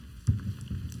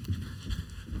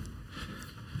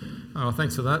Oh,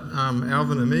 thanks for that,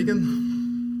 Alvin and Megan.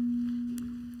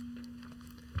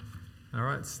 All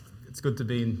right, it's good to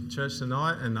be in church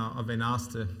tonight, and I've been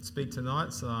asked to speak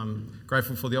tonight, so I'm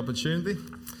grateful for the opportunity.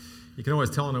 You can always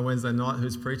tell on a Wednesday night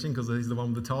who's preaching because he's the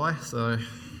one with the tie, so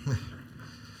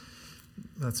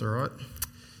that's all right.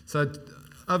 So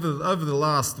over the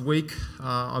last week,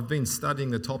 I've been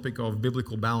studying the topic of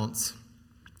biblical balance,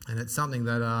 and it's something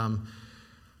that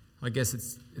I guess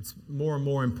it's more and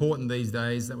more important these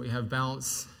days that we have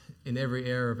balance in every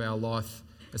area of our life,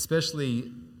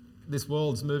 especially this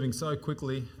world's moving so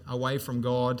quickly away from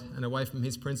God and away from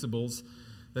His principles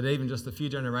that even just a few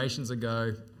generations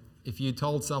ago, if you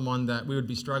told someone that we would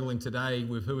be struggling today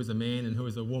with who is a man and who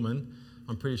is a woman,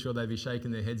 I'm pretty sure they'd be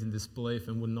shaking their heads in disbelief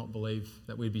and would not believe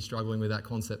that we'd be struggling with that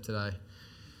concept today.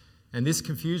 And this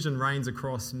confusion reigns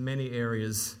across many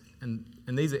areas, and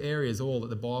these are areas all that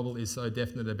the Bible is so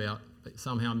definite about, but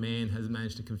somehow man has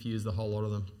managed to confuse the whole lot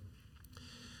of them.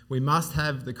 We must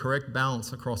have the correct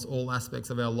balance across all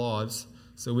aspects of our lives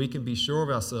so we can be sure of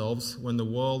ourselves when the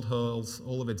world hurls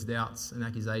all of its doubts and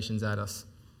accusations at us.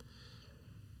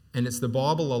 And it's the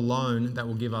Bible alone that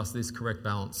will give us this correct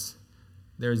balance.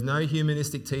 There is no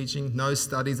humanistic teaching, no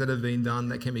studies that have been done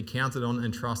that can be counted on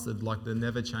and trusted like the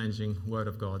never-changing Word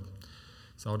of God.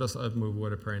 So I'll just open with a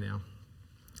word of prayer now.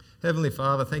 Heavenly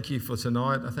Father, thank you for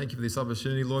tonight. I thank you for this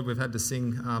opportunity, Lord. We've had to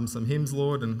sing some hymns,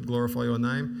 Lord, and glorify your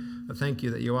name. I thank you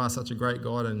that you are such a great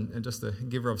God and just a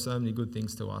giver of so many good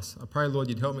things to us. I pray, Lord,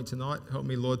 you'd help me tonight. Help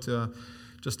me, Lord, to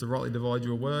rightly divide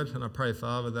your word. And I pray,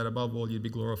 Father, that above all you'd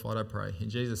be glorified, I pray. In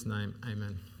Jesus' name,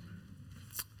 amen.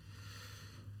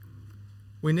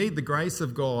 We need the grace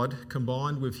of God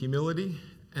combined with humility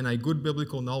and a good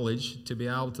biblical knowledge to be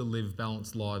able to live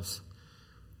balanced lives.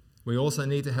 We also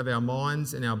need to have our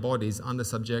minds and our bodies under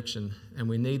subjection, and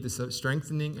we need the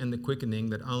strengthening and the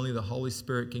quickening that only the Holy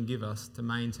Spirit can give us to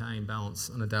maintain balance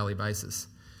on a daily basis.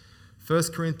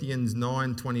 1 Corinthians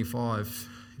 9:25,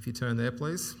 if you turn there,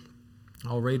 please.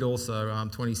 I'll read also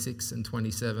 26 and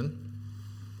 27.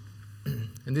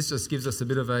 And this just gives us a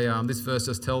bit of this verse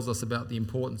just tells us about the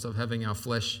importance of having our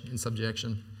flesh in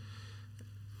subjection.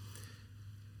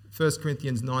 1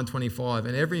 Corinthians 9:25,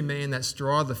 and every man that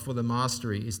striveth for the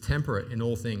mastery is temperate in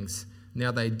all things.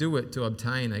 Now they do it to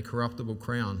obtain a corruptible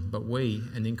crown, but we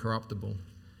an incorruptible.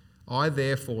 I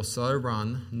therefore so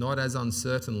run, not as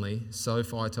uncertainly, so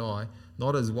fight I,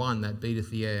 not as one that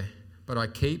beateth the air, but I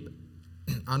keep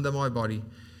under my body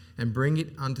and bring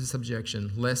it unto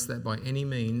subjection, lest that by any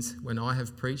means, when I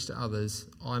have preached to others,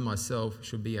 I myself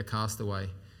should be a castaway.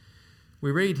 We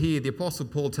read here, the Apostle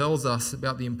Paul tells us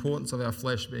about the importance of our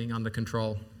flesh being under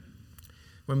control.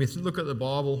 When we look at the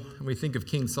Bible and we think of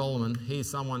King Solomon, he is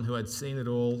someone who had seen it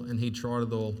all and he'd tried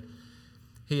it all.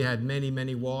 He had many,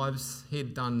 many wives. He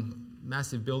had done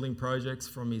massive building projects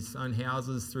from his own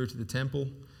houses through to the temple.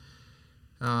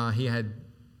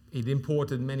 He'd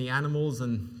imported many animals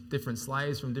and different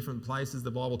slaves from different places.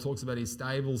 The Bible talks about his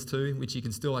stables too, which you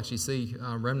can still actually see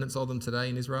remnants of them today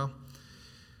in Israel.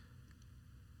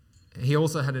 He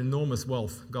also had enormous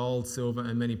wealth, gold, silver,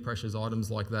 and many precious items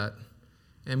like that.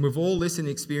 And with all this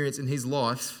experience in his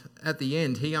life, at the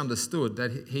end, he understood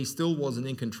that he still wasn't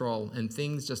in control and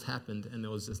things just happened and there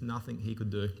was just nothing he could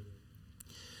do.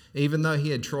 Even though he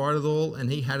had tried it all and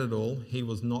he had it all, he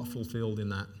was not fulfilled in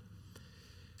that.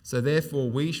 So therefore,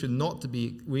 we should not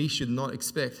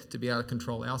expect to be able to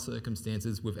control our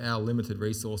circumstances with our limited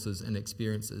resources and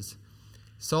experiences.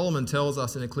 Solomon tells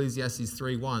us in Ecclesiastes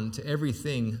 3:1, to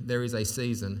everything there is a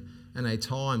season and a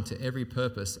time to every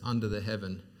purpose under the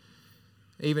heaven.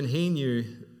 Even he knew,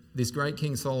 this great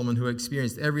King Solomon who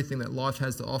experienced everything that life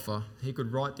has to offer, he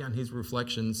could write down his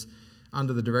reflections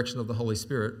under the direction of the Holy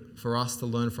Spirit for us to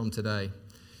learn from today.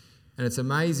 And it's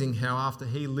amazing how after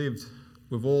he lived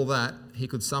with all that, he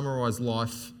could summarize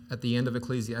life at the end of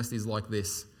Ecclesiastes like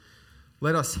this.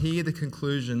 Let us hear the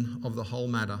conclusion of the whole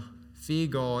matter. Fear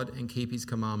God and keep his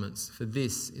commandments, for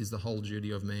this is the whole duty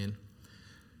of man.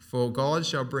 For God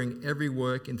shall bring every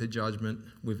work into judgment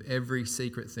with every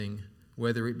secret thing,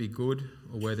 whether it be good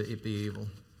or whether it be evil.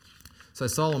 So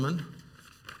Solomon,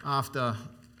 after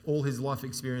all his life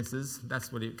experiences,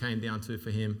 that's what it came down to for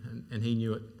him, and he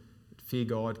knew it. Fear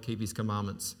God, keep his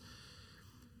commandments.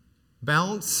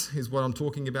 Balance is what I'm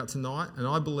talking about tonight, and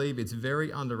I believe it's very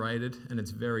underrated and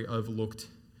it's very overlooked.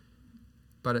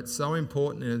 But it's so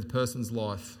important in a person's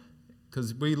life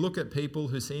because we look at people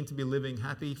who seem to be living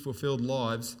happy, fulfilled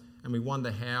lives and we wonder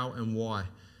how and why.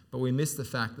 But we miss the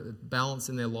fact that balance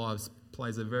in their lives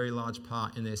plays a very large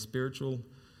part in their spiritual,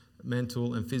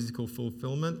 mental and physical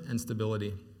fulfillment and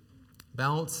stability.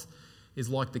 Balance is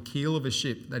like the keel of a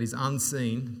ship that is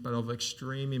unseen but of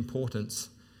extreme importance.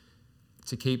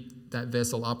 to keep that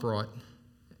vessel upright.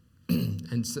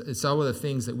 And so are the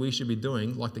things that we should be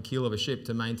doing, like the keel of a ship,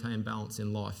 to maintain balance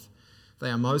in life. They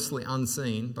are mostly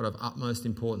unseen, but of utmost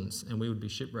importance, and we would be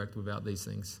shipwrecked without these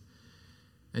things.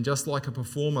 And just like a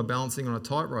performer balancing on a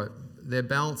tightrope, their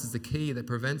balance is the key that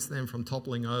prevents them from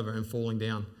toppling over and falling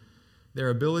down. Their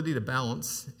ability to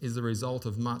balance is the result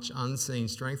of much unseen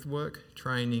strength work,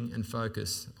 training, and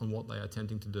focus on what they are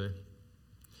attempting to do.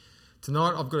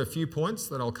 Tonight I've got a few points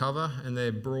that I'll cover, and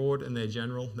they're broad and they're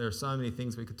general. There are so many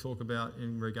things we could talk about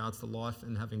in regards to life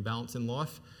and having balance in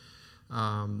life.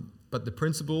 But the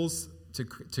principles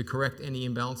to correct any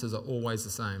imbalances are always the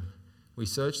same. We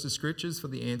search the scriptures for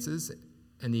the answers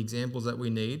and the examples that we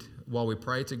need while we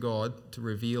pray to God to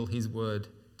reveal his word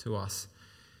to us.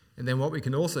 And then what we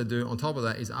can also do on top of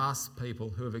that is ask people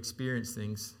who have experienced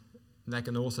things, and that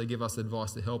can also give us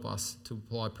advice to help us to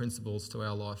apply principles to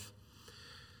our life.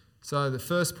 So the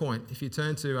first point, if you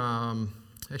turn to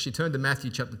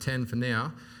Matthew chapter 10 for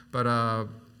now, but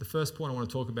the first point I want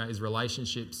to talk about is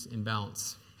relationships in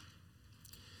balance.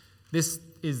 This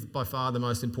is by far the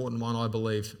most important one, I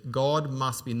believe. God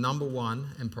must be number one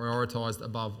and prioritized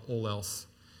above all else.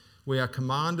 We are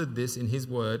commanded this in his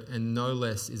word, and no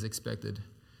less is expected.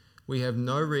 We have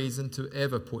no reason to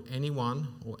ever put anyone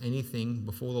or anything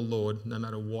before the Lord, no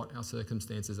matter what our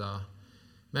circumstances are.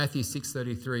 Matthew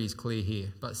 6:33 is clear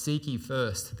here. But seek ye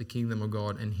first the kingdom of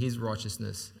God and his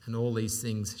righteousness, and all these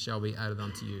things shall be added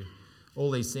unto you.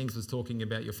 All these things was talking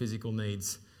about your physical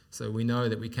needs. So we know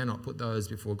that we cannot put those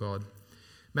before God.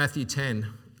 Matthew 10,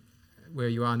 where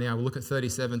you are now, we'll look at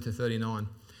 37 to 39.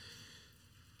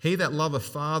 He that loveth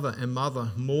father and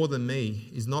mother more than me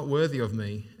is not worthy of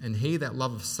me, and he that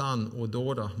loveth son or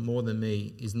daughter more than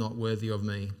me is not worthy of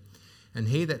me. And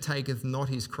he that taketh not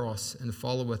his cross and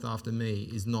followeth after me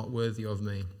is not worthy of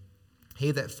me.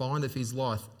 He that findeth his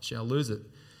life shall lose it,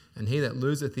 and he that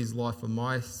loseth his life for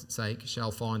my sake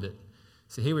shall find it.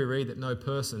 So here we read that no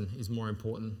person is more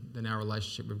important than our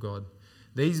relationship with God.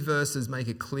 These verses make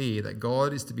it clear that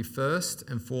God is to be first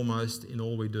and foremost in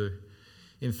all we do.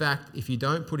 In fact, if you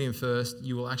don't put him first,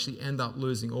 you will actually end up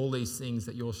losing all these things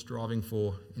that you're striving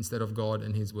for instead of God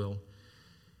and his will.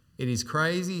 It is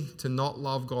crazy to not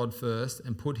love God first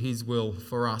and put his will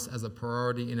for us as a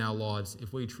priority in our lives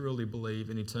if we truly believe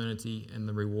in eternity and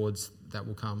the rewards that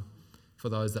will come for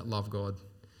those that love God.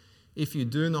 If you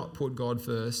do not put God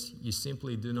first, you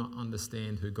simply do not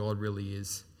understand who God really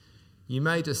is. You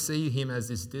may just see him as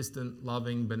this distant,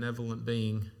 loving, benevolent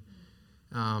being,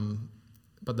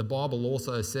 but the Bible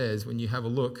also says when you have a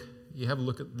look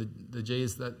at the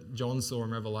Jesus that John saw in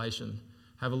Revelation.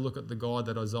 Have a look at the God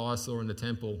that Isaiah saw in the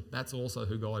temple. That's also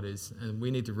who God is, and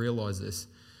we need to realize this.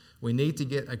 We need to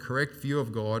get a correct view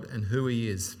of God and who he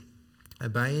is,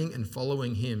 obeying and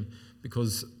following him,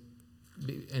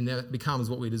 and that becomes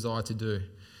what we desire to do.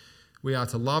 We are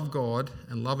to love God,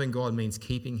 and loving God means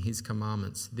keeping his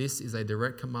commandments. This is a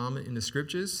direct commandment in the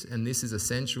scriptures, and this is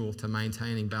essential to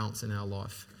maintaining balance in our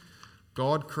life.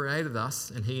 God created us,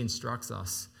 and he instructs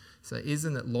us. So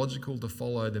isn't it logical to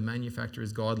follow the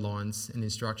manufacturer's guidelines and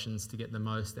instructions to get the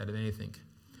most out of anything?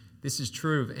 This is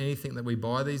true of anything that we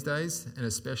buy these days, and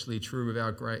especially true with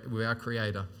our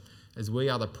Creator, as we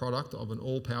are the product of an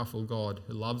all-powerful God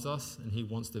who loves us and he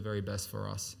wants the very best for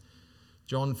us.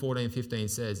 John 14:15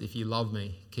 says, "If you love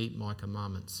me, keep my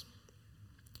commandments."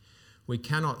 We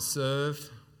cannot serve,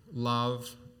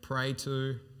 love, pray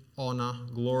to, honour,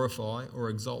 glorify, or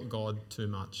exalt God too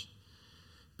much.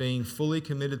 Being fully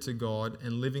committed to God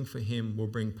and living for him will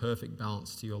bring perfect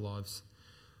balance to your lives.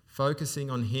 Focusing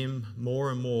on him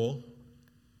more and more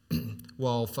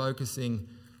while focusing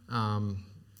on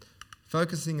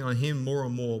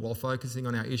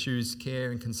our issues,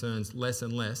 care and concerns less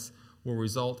and less will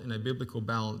result in a biblical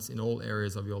balance in all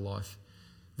areas of your life.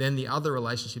 Then the other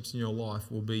relationships in your life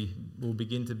will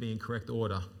begin to be in correct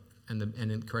order and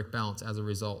in correct balance as a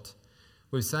result.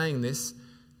 We're saying this.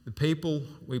 The people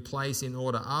we place in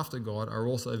order after God are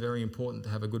also very important to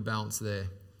have a good balance there.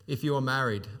 If you are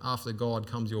married, after God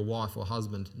comes your wife or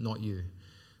husband, not you.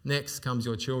 Next comes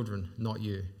your children, not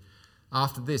you.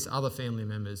 After this, other family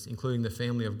members, including the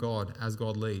family of God as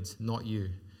God leads, not you.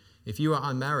 If you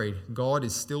are unmarried, God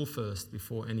is still first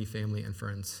before any family and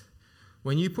friends.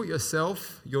 When you put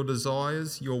yourself, your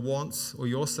desires, your wants, or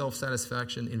your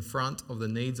self-satisfaction in front of the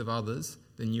needs of others,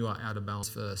 then you are out of balance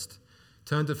first.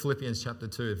 Turn to Philippians chapter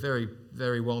 2, a very,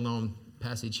 very well-known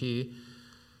passage here,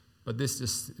 but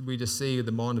we just see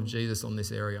the mind of Jesus on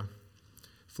this area.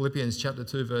 Philippians chapter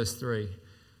 2, verse 3.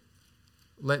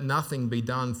 Let nothing be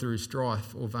done through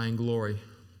strife or vainglory,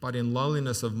 but in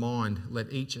lowliness of mind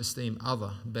let each esteem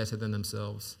other better than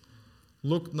themselves.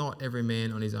 Look not every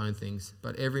man on his own things,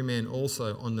 but every man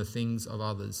also on the things of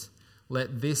others.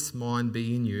 Let this mind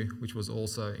be in you, which was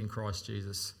also in Christ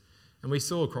Jesus. And we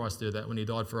saw Christ do that when he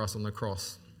died for us on the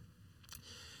cross.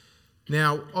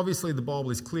 Now, obviously the Bible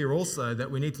is clear also that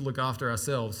we need to look after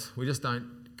ourselves. We just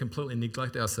don't completely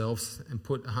neglect ourselves and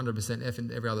put 100% effort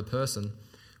into every other person.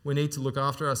 We need to look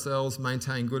after ourselves,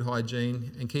 maintain good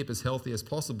hygiene, and keep as healthy as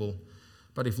possible.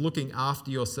 But if looking after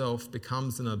yourself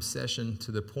becomes an obsession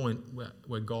to the point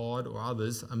where God or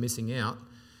others are missing out,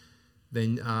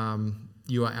 then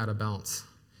you are out of balance.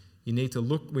 We need to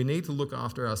look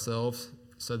after ourselves,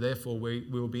 so therefore we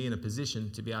will be in a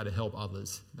position to be able to help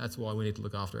others. That's why we need to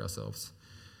look after ourselves.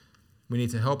 We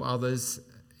need to help others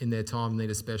in their time of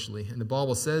need especially. And the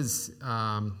Bible says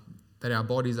that our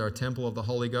bodies are a temple of the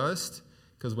Holy Ghost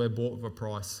because we're bought with a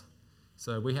price.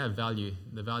 So we have value,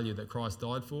 the value that Christ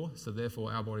died for, so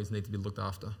therefore our bodies need to be looked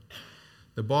after.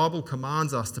 The Bible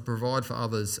commands us to provide for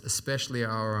others, especially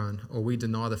our own, or we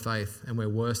deny the faith and we're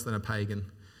worse than a pagan.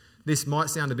 This might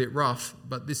sound a bit rough,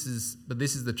 but this is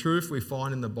the truth we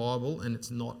find in the Bible, and it's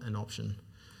not an option.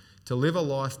 To live a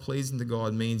life pleasing to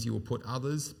God means you will put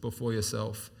others before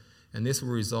yourself, and this will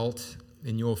result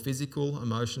in your physical,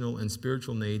 emotional, and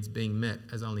spiritual needs being met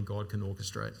as only God can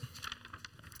orchestrate.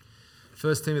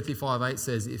 1 Timothy 5:8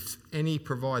 says, if any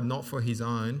provide not for his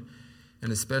own,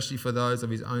 and especially for those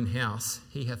of his own house,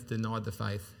 he hath denied the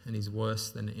faith, and is worse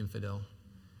than an infidel.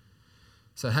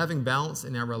 So having balance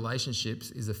in our relationships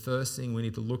is the first thing we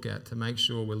need to look at to make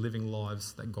sure we're living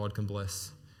lives that God can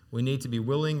bless. We need to be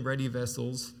willing, ready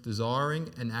vessels, desiring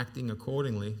and acting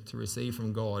accordingly to receive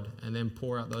from God and then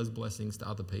pour out those blessings to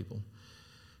other people.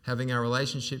 Having our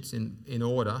relationships in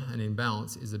order and in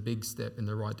balance is a big step in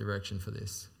the right direction for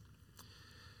this.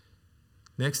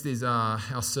 Next is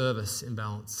our service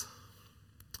imbalance.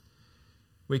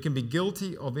 We can be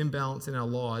guilty of imbalance in our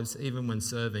lives even when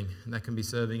serving, and that can be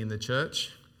serving in the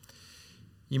church.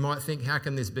 You might think, how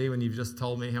can this be when you've just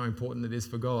told me how important it is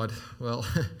for God? Well,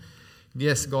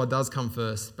 yes, God does come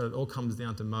first, but it all comes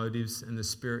down to motives and the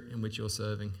spirit in which you're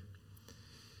serving.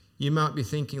 You might be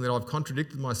thinking that I've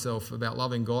contradicted myself about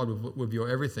loving God with your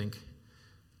everything.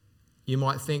 You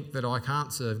might think that I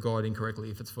can't serve God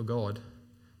incorrectly if it's for God,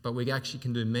 but we actually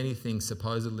can do many things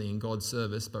supposedly in God's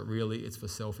service, but really it's for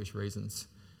selfish reasons.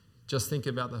 Just think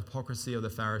about the hypocrisy of the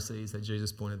Pharisees that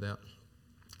Jesus pointed out.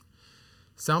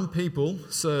 Some people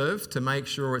serve to make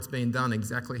sure it's being done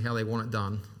exactly how they want it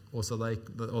done, or so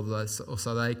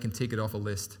they can tick it off a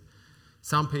list.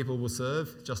 Some people will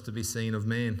serve just to be seen of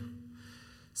man.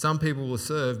 Some people will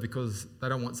serve because they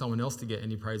don't want someone else to get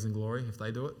any praise and glory if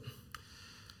they do it.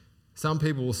 Some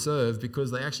people will serve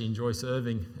because they actually enjoy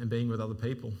serving and being with other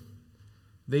people.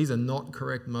 These are not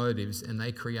correct motives, and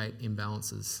they create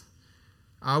imbalances.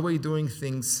 Are we doing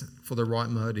things for the right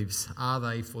motives? Are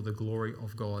they for the glory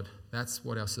of God? That's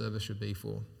what our service should be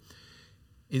for.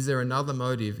 Is there another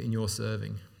motive in your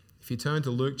serving? If you turn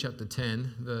to Luke chapter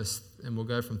 10, and we'll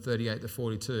go from 38 to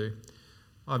 42,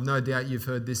 I've no doubt you've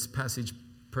heard this passage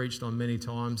preached on many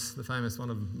times, the famous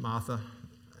one of Martha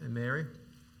and Mary.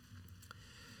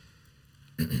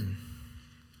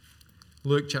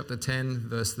 Luke chapter 10,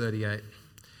 verse 38.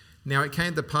 Now it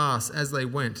came to pass, as they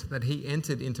went, that he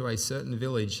entered into a certain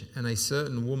village, and a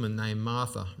certain woman named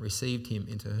Martha received him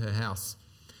into her house.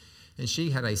 And she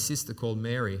had a sister called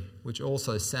Mary, which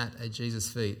also sat at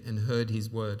Jesus' feet and heard his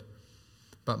word.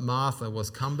 But Martha was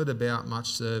cumbered about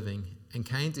much serving, and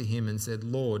came to him and said,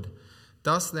 Lord,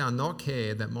 dost thou not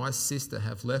care that my sister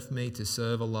hath left me to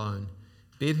serve alone?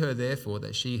 Bid her therefore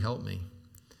that she help me.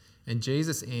 And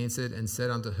Jesus answered and said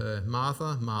unto her,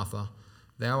 Martha, Martha,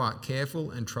 thou art careful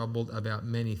and troubled about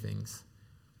many things,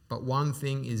 but one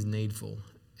thing is needful,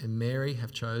 and Mary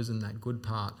hath chosen that good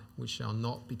part which shall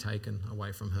not be taken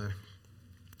away from her.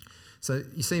 So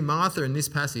you see, Martha in this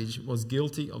passage was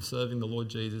guilty of serving the Lord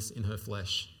Jesus in her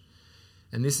flesh.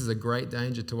 And this is a great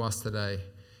danger to us today.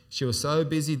 She was so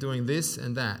busy doing this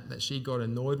and that she got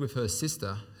annoyed with her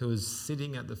sister who was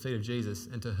sitting at the feet of Jesus,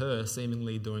 and to her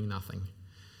seemingly doing nothing.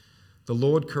 The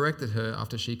Lord corrected her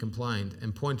after she complained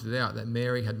and pointed out that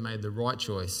Mary had made the right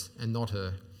choice and not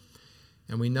her.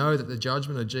 And we know that the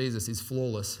judgment of Jesus is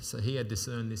flawless, so he had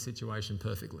discerned this situation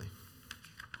perfectly.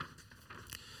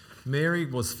 Mary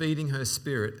was feeding her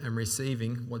spirit and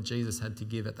receiving what Jesus had to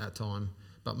give at that time,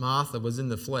 but Martha was in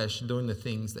the flesh doing the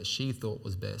things that she thought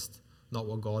was best, not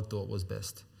what God thought was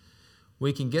best.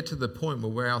 We can get to the point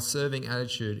where our serving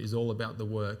attitude is all about the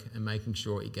work and making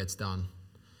sure it gets done.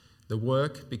 The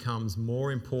work becomes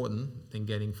more important than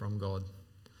getting from God.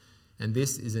 And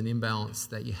this is an imbalance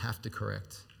that you have to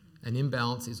correct. An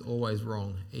imbalance is always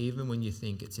wrong, even when you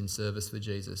think it's in service for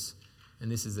Jesus.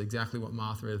 And this is exactly what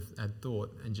Martha had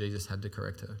thought, and Jesus had to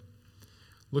correct her.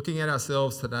 Looking at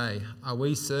ourselves today, are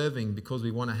we serving because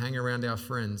we want to hang around our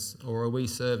friends, or are we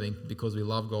serving because we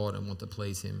love God and want to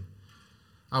please Him?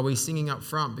 Are we singing up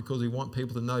front because we want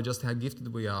people to know just how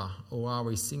gifted we are, or are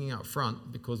we singing up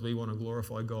front because we want to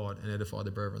glorify God and edify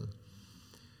the brethren?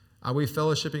 Are we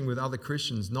fellowshipping with other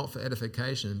Christians not for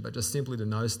edification, but just simply to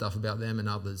know stuff about them and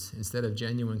others instead of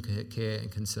genuine care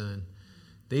and concern?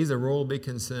 These are all big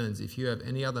concerns if you have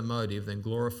any other motive than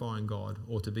glorifying God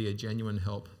or to be a genuine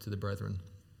help to the brethren,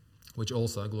 which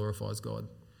also glorifies God.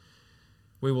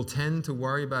 We will tend to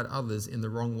worry about others in the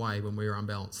wrong way when we are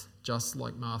unbalanced, just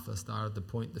like Martha started to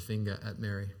point the finger at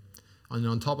Mary. And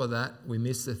on top of that, we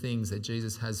miss the things that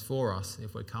Jesus has for us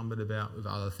if we're cumbered about with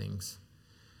other things.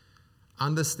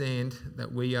 Understand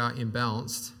that we are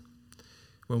imbalanced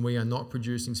when we are not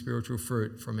producing spiritual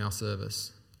fruit from our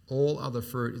service. All other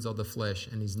fruit is of the flesh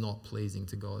and is not pleasing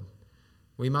to God.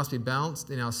 We must be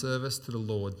balanced in our service to the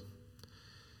Lord.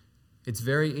 It's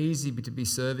very easy to be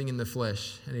serving in the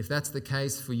flesh, and if that's the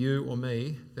case for you or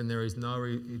me, then there is no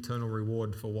eternal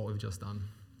reward for what we've just done.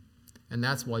 And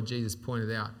that's why Jesus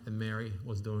pointed out that Mary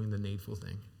was doing the needful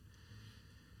thing.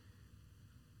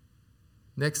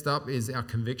 Next up is our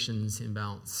convictions in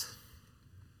balance.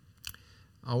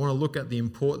 I want to look at the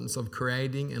importance of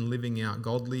creating and living out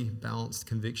godly, balanced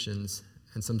convictions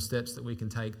and some steps that we can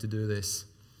take to do this.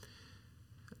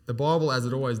 The Bible, as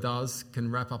it always does,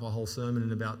 can wrap up a whole sermon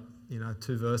in about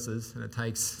 2 verses, and it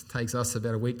takes us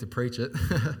about a week to preach it.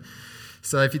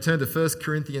 So if you turn to 1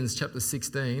 Corinthians chapter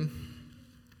 16,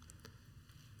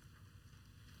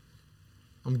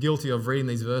 I'm guilty of reading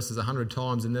these verses 100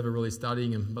 times and never really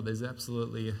studying them, but there's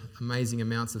absolutely amazing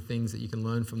amounts of things that you can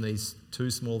learn from these 2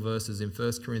 small verses in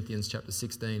 1 Corinthians chapter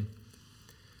 16,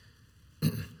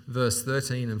 verse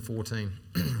 13 and 14.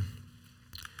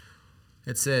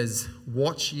 It says,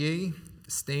 "Watch ye,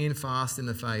 stand fast in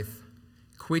the faith,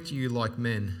 quit you like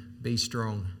men, be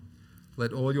strong.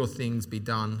 Let all your things be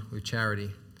done with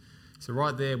charity." So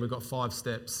right there we've got 5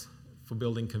 steps for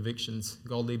building convictions,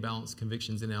 godly balanced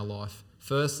convictions in our life.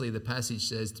 Firstly, the passage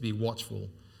says to be watchful.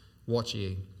 Watch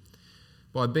ye.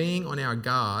 By being on our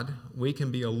guard, we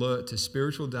can be alert to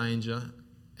spiritual danger,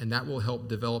 and that will help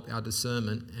develop our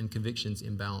discernment and convictions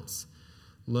in balance.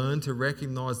 Learn to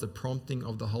recognize the prompting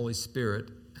of the Holy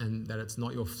Spirit and that it's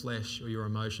not your flesh or your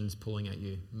emotions pulling at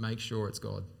you. Make sure it's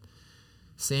God.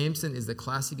 Samson is the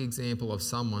classic example of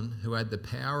someone who had the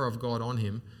power of God on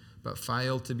him but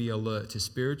failed to be alert to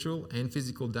spiritual and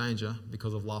physical danger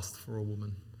because of lust for a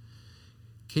woman.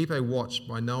 Keep a watch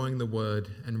by knowing the word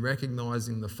and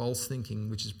recognizing the false thinking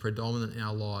which is predominant in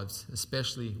our lives,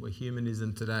 especially where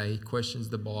humanism today questions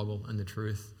the Bible and the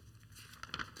truth.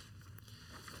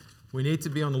 We need to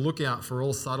be on the lookout for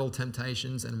all subtle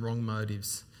temptations and wrong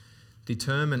motives.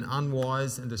 Determine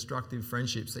unwise and destructive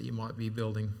friendships that you might be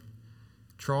building.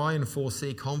 Try and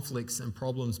foresee conflicts and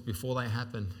problems before they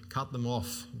happen. Cut them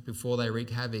off before they wreak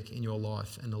havoc in your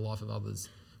life and the life of others.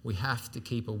 We have to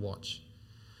keep a watch.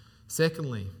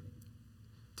 Secondly,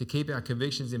 to keep our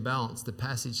convictions in balance, the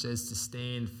passage says to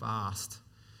stand fast.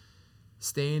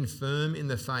 Stand firm in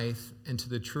the faith and to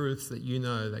the truths that you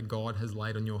know that God has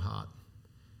laid on your heart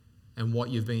and what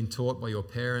you've been taught by your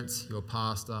parents, your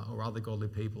pastor, or other godly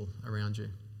people around you.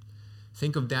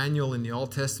 Think of Daniel in the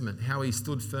Old Testament, how he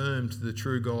stood firm to the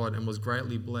true God and was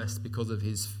greatly blessed because of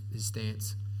his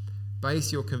stance.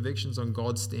 Base your convictions on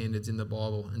God's standards in the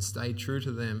Bible and stay true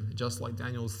to them, just like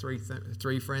Daniel's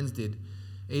three friends did,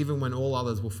 even when all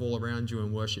others will fall around you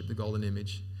and worship the golden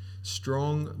image.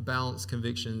 Strong, balanced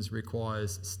convictions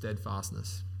requires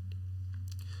steadfastness.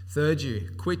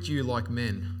 Third, quit you like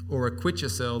men, or acquit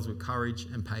yourselves with courage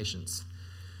and patience.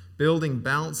 Building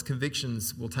balanced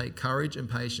convictions will take courage and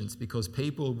patience because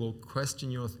people will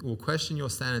question your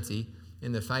sanity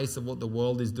in the face of what the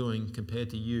world is doing compared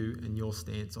to you and your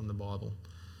stance on the Bible.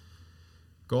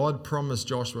 God promised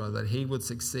Joshua that he would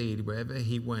succeed wherever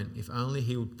he went if only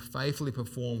he would faithfully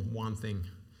perform one thing,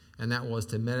 and that was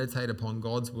to meditate upon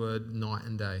God's word night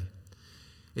and day.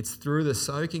 It's through the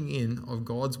soaking in of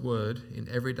God's word in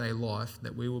everyday life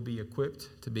that we will be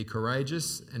equipped to be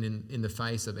courageous and in the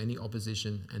face of any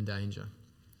opposition and danger.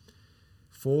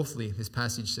 Fourthly, this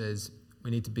passage says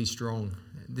we need to be strong.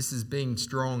 This is being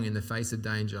strong in the face of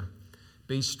danger.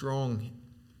 Be strong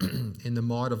in the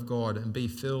might of God and be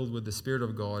filled with the Spirit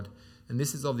of God. And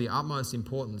this is of the utmost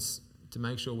importance to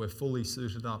make sure we're fully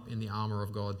suited up in the armour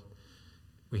of God.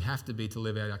 We have to be to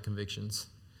live out our convictions.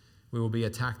 We will be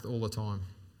attacked all the time.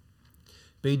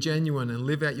 Be genuine and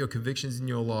live out your convictions in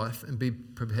your life and be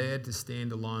prepared to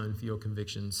stand alone for your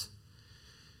convictions.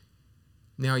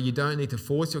 Now, you don't need to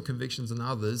force your convictions on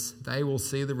others. They will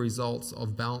see the results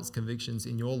of balanced convictions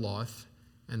in your life,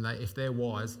 and if they're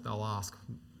wise, they'll ask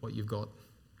what you've got.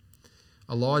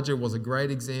 Elijah was a great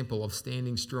example of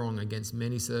standing strong against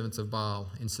many servants of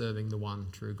Baal in serving the one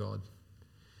true God.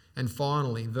 And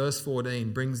finally, verse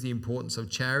 14 brings the importance of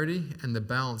charity and the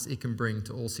balance it can bring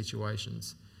to all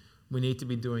situations. We need to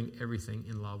be doing everything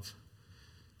in love.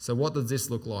 So what does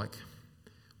this look like?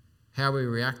 How we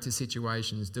react to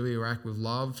situations. Do we react with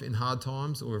love in hard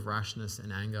times or with rashness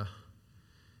and anger?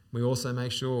 We also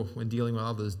make sure when dealing with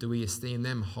others, do we esteem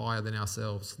them higher than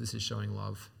ourselves? This is showing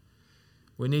love.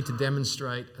 We need to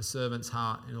demonstrate a servant's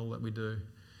heart in all that we do.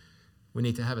 We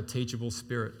need to have a teachable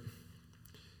spirit.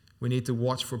 We need to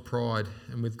watch for pride,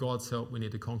 and with God's help, we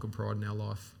need to conquer pride in our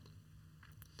life.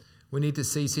 We need to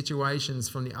see situations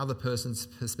from the other person's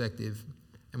perspective,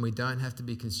 and we don't have to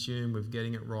be consumed with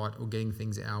getting it right or getting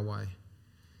things our way.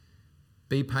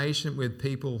 Be patient with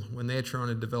people when they're trying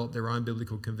to develop their own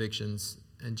biblical convictions,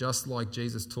 and just like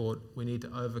Jesus taught, we need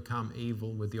to overcome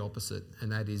evil with the opposite,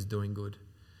 and that is doing good.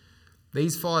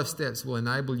 These 5 steps will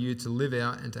enable you to live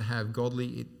out and to have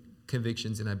godly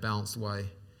convictions in a balanced way.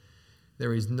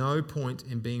 There is no point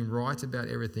in being right about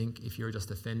everything if you're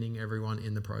just offending everyone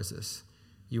in the process.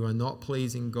 You are not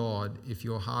pleasing God if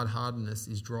your hard-heartedness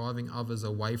is driving others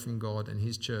away from God and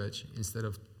his church instead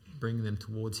of bringing them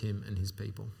towards him and his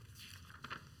people.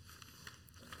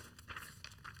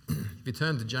 If you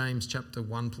turn to James chapter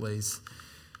 1, please.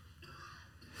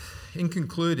 In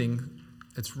concluding,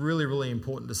 it's really, really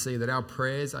important to see that our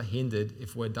prayers are hindered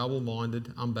if we're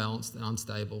double-minded, unbalanced, and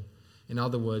unstable. In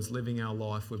other words, living our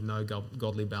life with no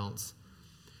godly balance.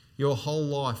 Your whole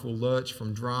life will lurch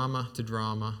from drama to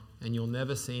drama, and you'll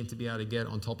never seem to be able to get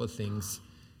on top of things,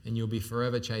 and you'll be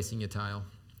forever chasing your tail.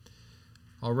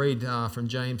 I'll read from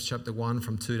James chapter 1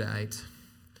 from 2 to 8.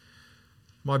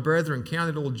 My brethren, count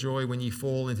it all joy when ye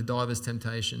fall into divers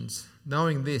temptations,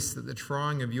 knowing this, that the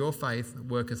trying of your faith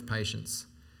worketh patience.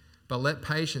 But let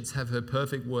patience have her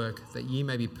perfect work, that ye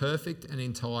may be perfect and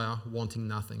entire, wanting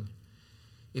nothing.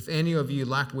 If any of you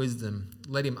lack wisdom,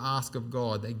 let him ask of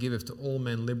God, that giveth to all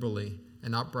men liberally,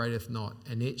 and upbraideth not,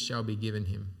 and it shall be given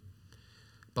him.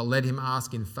 But let him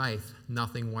ask in faith,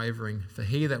 nothing wavering. For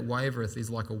he that wavereth is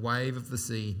like a wave of the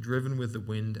sea, driven with the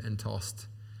wind and tossed.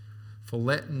 For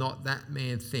let not that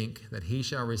man think that he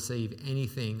shall receive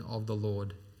anything of the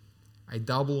Lord. A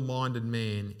double-minded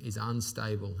man is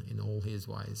unstable in all his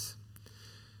ways.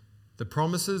 The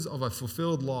promises of a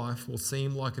fulfilled life will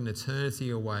seem like an eternity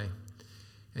away.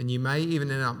 And you may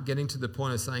even end up getting to the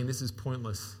point of saying this is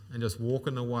pointless and just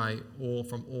walking away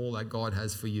from all that God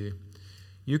has for you.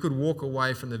 You could walk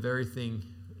away from the very thing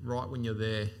right when you're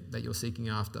there that you're seeking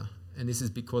after. And this is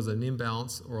because of an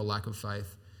imbalance or a lack of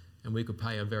faith. And we could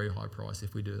pay a very high price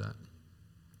if we do that.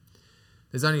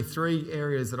 There's only 3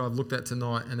 areas that I've looked at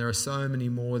tonight, and there are so many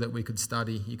more that we could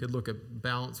study. You could look at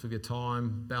balance with your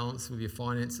time, balance with your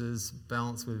finances,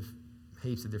 balance with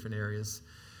heaps of different areas.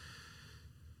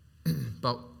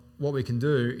 But what we can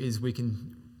do is we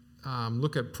can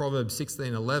look at Proverbs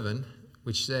 16:11,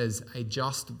 which says, a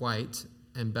just weight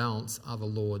and balance are the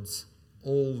Lord's.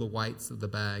 All the weights of the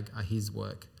bag are his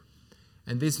work.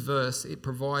 And this verse, it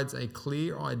provides a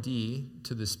clear idea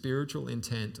to the spiritual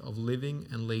intent of living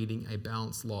and leading a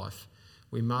balanced life.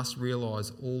 We must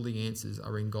realise all the answers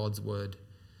are in God's word.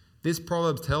 This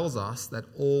proverb tells us that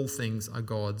all things are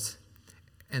God's,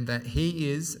 and that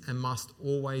he is and must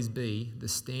always be the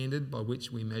standard by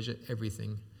which we measure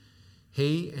everything.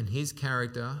 He and his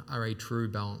character are a true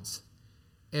balance.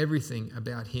 Everything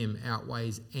about him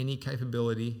outweighs any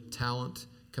capability, talent,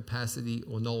 capacity,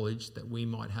 or knowledge that we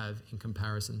might have in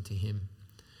comparison to him.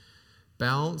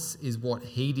 Balance is what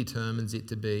he determines it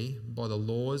to be by the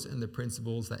laws and the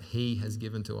principles that he has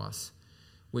given to us,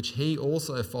 which he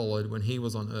also followed when he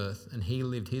was on earth, and he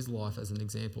lived his life as an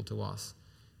example to us.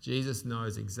 Jesus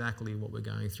knows exactly what we're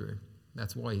going through.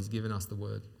 That's why he's given us the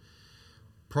word.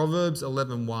 Proverbs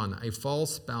 11:1, a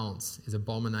false balance is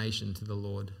abomination to the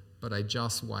Lord, but a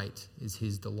just weight is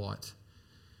his delight.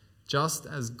 Just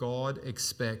as God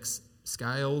expects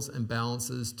scales and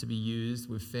balances to be used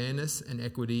with fairness and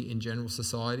equity in general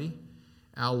society,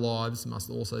 our lives must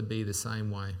also be the same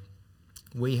way.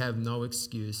 We have no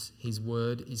excuse. His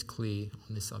word is clear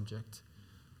on this subject.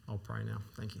 I'll pray now.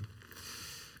 Thank you.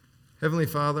 Heavenly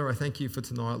Father, I thank you for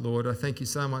tonight, Lord. I thank you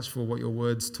so much for what your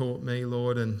words taught me,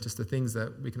 Lord, and just the things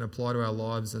that we can apply to our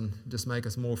lives and just make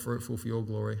us more fruitful for your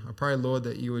glory. I pray, Lord,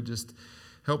 that you would just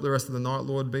help the rest of the night,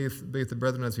 Lord. Be with the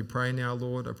brethren as we pray now,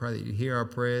 Lord. I pray that you hear our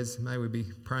prayers. May we be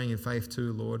praying in faith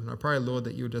too, Lord. And I pray, Lord,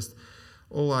 that you would just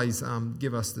always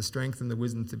give us the strength and the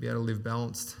wisdom to be able to live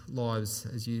balanced lives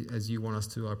as you want us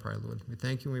to, I pray, Lord. We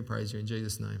thank you and we praise you in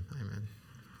Jesus' name. Amen.